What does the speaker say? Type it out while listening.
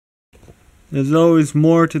There's always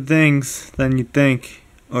more to things than you think,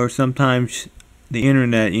 or sometimes the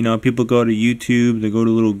internet. You know, people go to YouTube, they go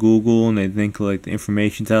to little Google, and they think like the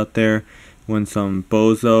information's out there. When some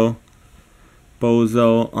bozo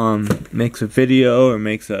makes a video or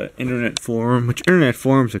makes an internet forum, which internet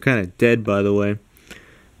forums are kind of dead, by the way.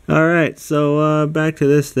 Alright, so back to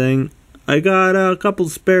this thing. I got a couple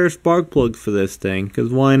spare spark plugs for this thing,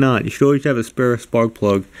 because why not? You should always have a spare spark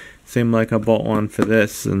plug. Same like I bought one for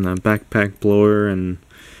this, and a backpack blower, and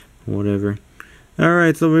whatever.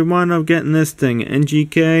 Alright, so we wound up getting this thing.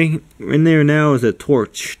 NGK, in there now is a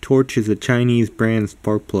Torch. Torch is a Chinese brand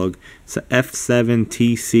spark plug. It's a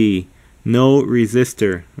F7TC. No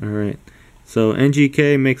resistor. Alright, so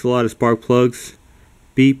NGK makes a lot of spark plugs.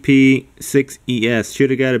 BP6ES.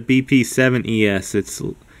 Should have got a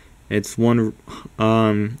BP7ES. It's one,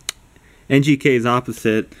 NGK's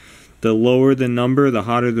opposite. The lower the number, the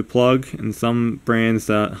hotter the plug. And some brands,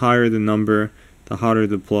 the higher the number, the hotter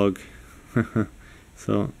the plug.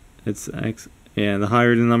 So it's the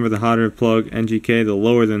higher the number, the hotter the plug. NGK, the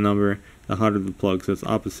lower the number, the hotter the plug. So it's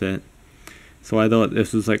opposite. So I thought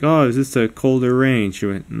this was like, oh, is this a colder range?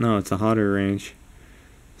 No, it's a hotter range.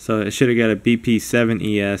 So it should have got a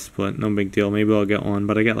BP7ES, but no big deal. Maybe I'll get one.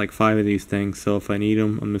 But I got like 5 of these things, so if I need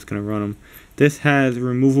them, I'm just gonna run them. This has a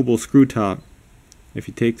removable screw top. If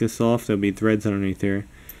you take this off, there'll be threads underneath here.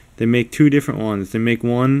 They make 2 different ones. They make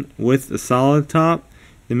one with a solid top.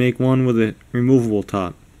 They make one with a removable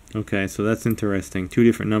top. Okay, so that's interesting. 2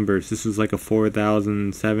 different numbers. This is like a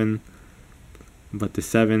 4007, but the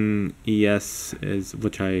 7ES is,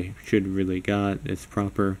 which I should really got, is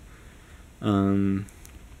proper.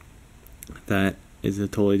 That is a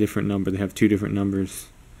totally different number. They have 2 different numbers.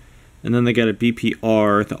 And then they got a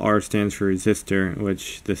BPR. The R stands for resistor,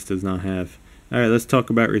 which this does not have. Alright, let's talk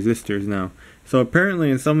about resistors now. So apparently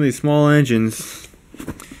in some of these small engines,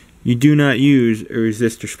 you do not use a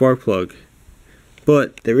resistor spark plug.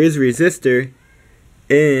 But there is a resistor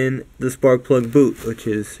in the spark plug boot, which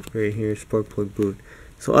is right here, spark plug boot.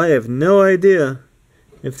 So I have no idea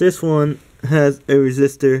if this one has a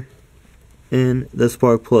resistor in the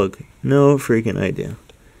spark plug. No freaking idea.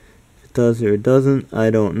 If it does or it doesn't, I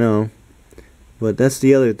don't know. But that's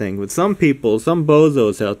the other thing. With some people, some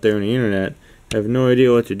bozos out there on the internet, have no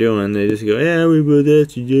idea what they're doing. They just go, yeah, we put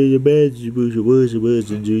that, you're bad,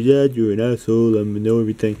 you're an asshole, I know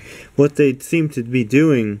everything. What they seem to be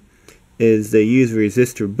doing is they use a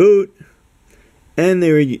resistor boot and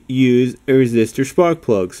they use a resistor spark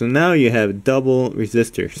plug. So now you have double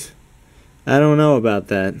resistors. I don't know about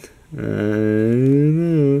that.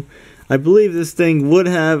 I believe this thing would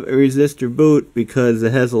have a resistor boot because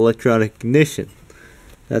it has electronic ignition.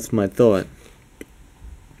 That's my thought.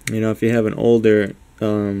 You know, if you have an older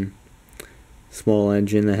small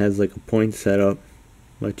engine that has like a point setup,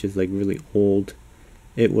 which is like really old,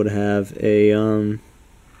 it would have a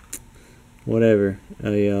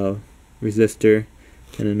resistor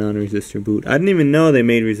and a non-resistor boot. I didn't even know they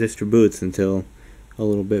made resistor boots until a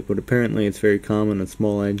little bit, but apparently it's very common on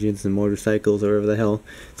small engines and motorcycles or whatever the hell.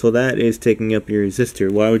 So that is taking up your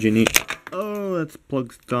resistor. Why would you need... Oh, that's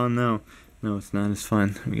plug's gone now. No, it's not. It's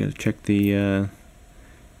fine. We gotta check the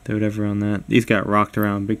whatever on that. These got rocked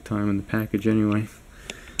around big time in the package anyway.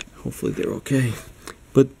 Hopefully they're okay.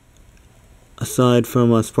 But aside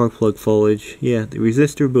from spark plug foliage, yeah, the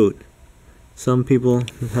resistor boot. Some people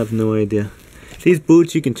have no idea. These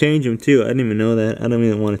boots, you can change them too. I didn't even know that. I don't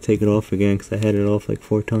even want to take it off again because I had it off like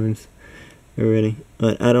 4 times already.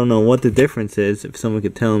 But I don't know what the difference is, if someone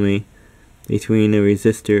could tell me, between a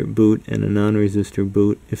resistor boot and a non-resistor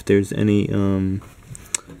boot. If there's any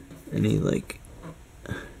like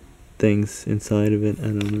things inside of it, I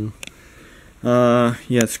don't know.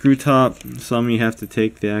 Yeah, screw top. Some you have to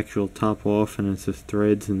take the actual top off and it's just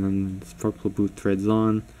threads, and then the spark plug boot threads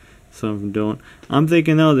on. Some of them don't. I'm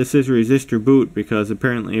thinking, no, this is a resistor boot, because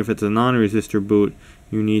apparently if it's a non-resistor boot,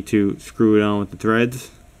 you need to screw it on with the threads,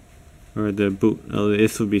 or the boot.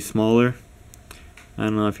 This will be smaller. I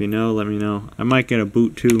don't know if you know. Let me know. I might get a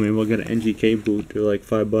boot too. Maybe I'll get an NGK boot. They're like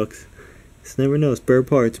 $5. Just never know. Spare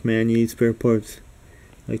parts, man. You need spare parts.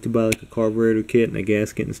 I like to buy like a carburetor kit and a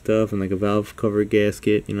gasket and stuff, and like a valve cover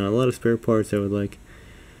gasket. You know, a lot of spare parts I would like.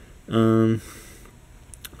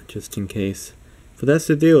 Just in case. But that's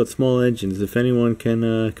the deal with small engines. If anyone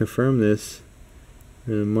can confirm this,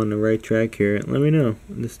 I'm on the right track here, let me know.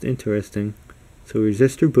 This is interesting. So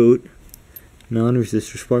resistor boot,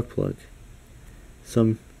 non-resistor spark plug.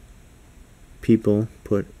 Some people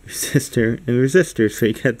put resistor and resistor, so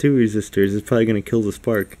you got 2 resistors. It's probably going to kill the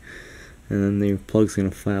spark, and then the plug's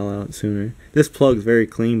going to file out sooner. This plug's very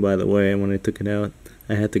clean, by the way. When I took it out,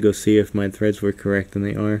 I had to go see if my threads were correct, and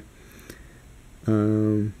they are.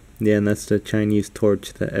 Yeah, and that's the Chinese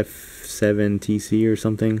torch, the F7TC or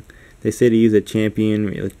something. They say to use a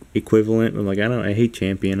Champion equivalent. I'm like, I hate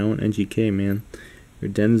Champion. I want NGK, man, or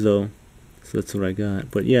Denso. So that's what I got.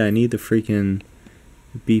 But yeah, I need the freaking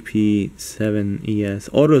BP7ES.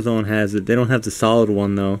 AutoZone has it. They don't have the solid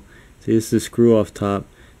one though. See, this is a screw off top.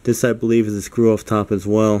 This, I believe, is a screw off top as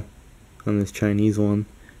well on this Chinese one.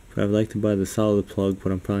 But I'd like to buy the solid plug,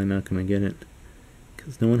 but I'm probably not going to get it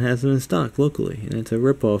because no one has it in stock locally, and it's a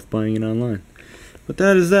ripoff buying it online. But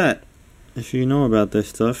that is that. If you know about this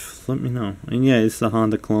stuff, let me know. And yeah, it's the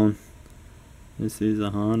Honda clone. This is a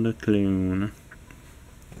Honda clone.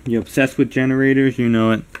 You're obsessed with generators, you know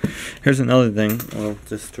it. Here's another thing. I'll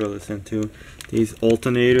just throw this into these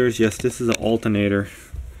alternators. Yes, this is an alternator.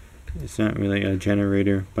 It's not really a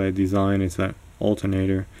generator by design. It's an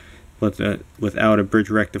alternator, but without a bridge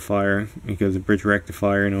rectifier, because a bridge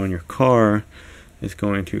rectifier, in your car is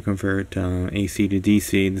going to convert AC to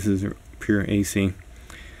DC. This is pure AC.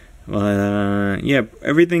 Yeah,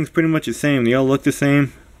 everything's pretty much the same. They all look the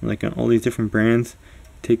same, like on all these different brands.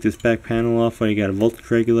 Take this back panel off, you got a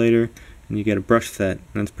voltage regulator, and you get a brush set.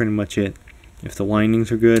 That's pretty much it. If the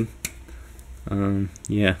windings are good,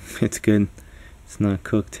 yeah, it's good. It's not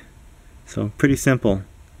cooked. So pretty simple.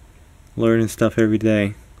 Learning stuff every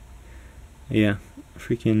day. Yeah,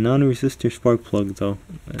 freaking non-resistor spark plug though,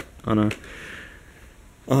 on a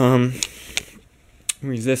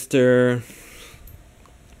resistor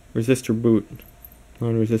boot,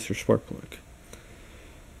 non-resistor spark plug.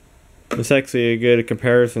 It's actually a good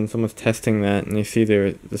comparison. Someone's testing that, and you see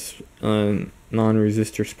this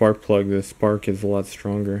non-resistor spark plug. The spark is a lot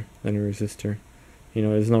stronger than a resistor.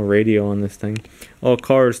 There's no radio on this thing. All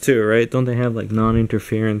cars too, right? Don't they have like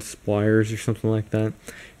non-interference wires or something like that?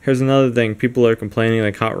 Here's another thing. People are complaining,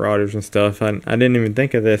 like hot rodders and stuff. I didn't even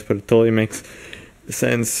think of this, but it totally makes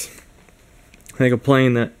sense. They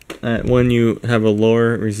complain that when you have a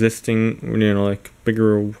lower resisting, like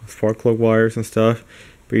bigger spark plug wires and stuff,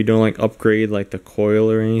 but you don't like upgrade like the coil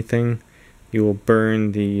or anything, you will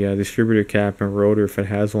burn the distributor cap and rotor if it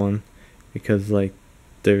has one, because like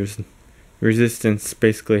there's resistance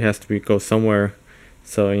basically has to go somewhere.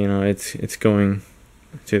 So it's going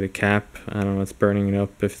to the cap. I don't know, it's burning it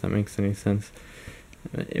up, if that makes any sense.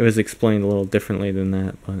 It was explained a little differently than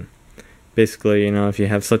that, but basically, if you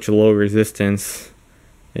have such a low resistance,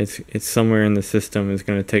 it's somewhere in the system is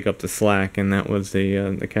going to take up the slack, and that was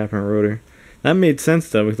the cap and rotor. That made sense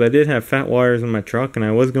though, because I did have fat wires in my truck, and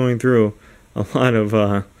I was going through a lot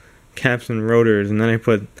of caps and rotors, and then I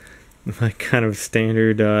put like kind of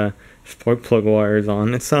standard spark plug wires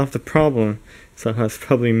on. It solved the problem. So I was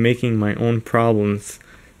probably making my own problems,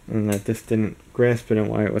 and I just didn't grasp it and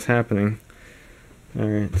why it was happening.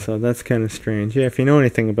 Alright, so that's kind of strange. Yeah, if you know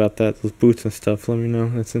anything about that, those boots and stuff, let me know.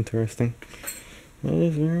 That's interesting. That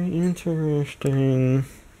is very interesting.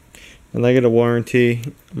 And I get a warranty.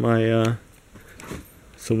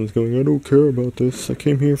 Someone's going, I don't care about this. I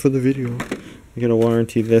came here for the video. I get a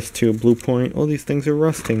warranty this too. Blue Point. All these things are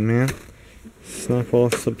rusting, man. Snap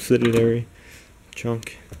off subsidiary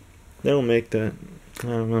junk. They don't make that. I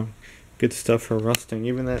don't know. Good stuff for rusting.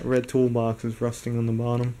 Even that red toolbox is rusting on the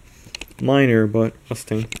bottom. Minor, but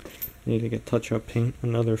rusting. Need to get touch-up paint.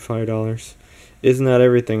 Another $5. Isn't that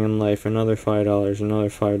everything in life? Another $5. Another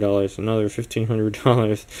 $5. Another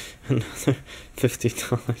 $1,500. Another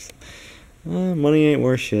 $50. Money ain't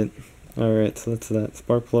worth shit. Alright, so that's that.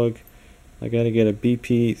 Spark plug. I gotta get a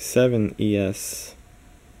BP7ES.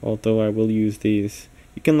 Although I will use these.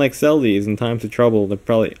 You can like sell these in times of trouble. They're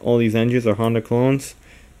probably, all these engines are Honda clones.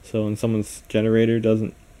 So when someone's generator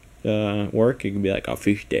doesn't work, you can be like, I'll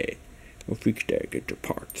fix that. I'll fix that, get the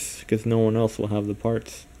parts. Because no one else will have the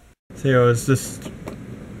parts. So I was just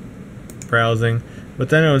browsing. But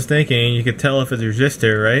then I was thinking, you could tell if it's a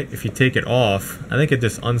resistor, right? If you take it off. I think it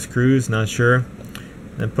just unscrews, not sure.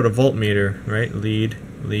 Then put a voltmeter, right? Lead.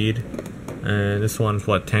 And this one's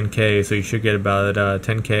what, 10K, so you should get about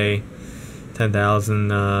 10K, 10,000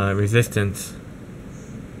 resistance.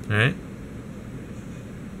 Right?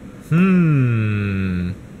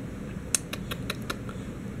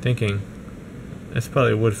 Thinking. This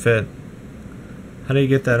probably would fit. How do you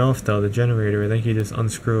get that off though, the generator? I think you just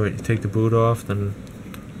unscrew it. You take the boot off, then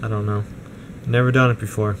I don't know. Never done it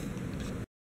before.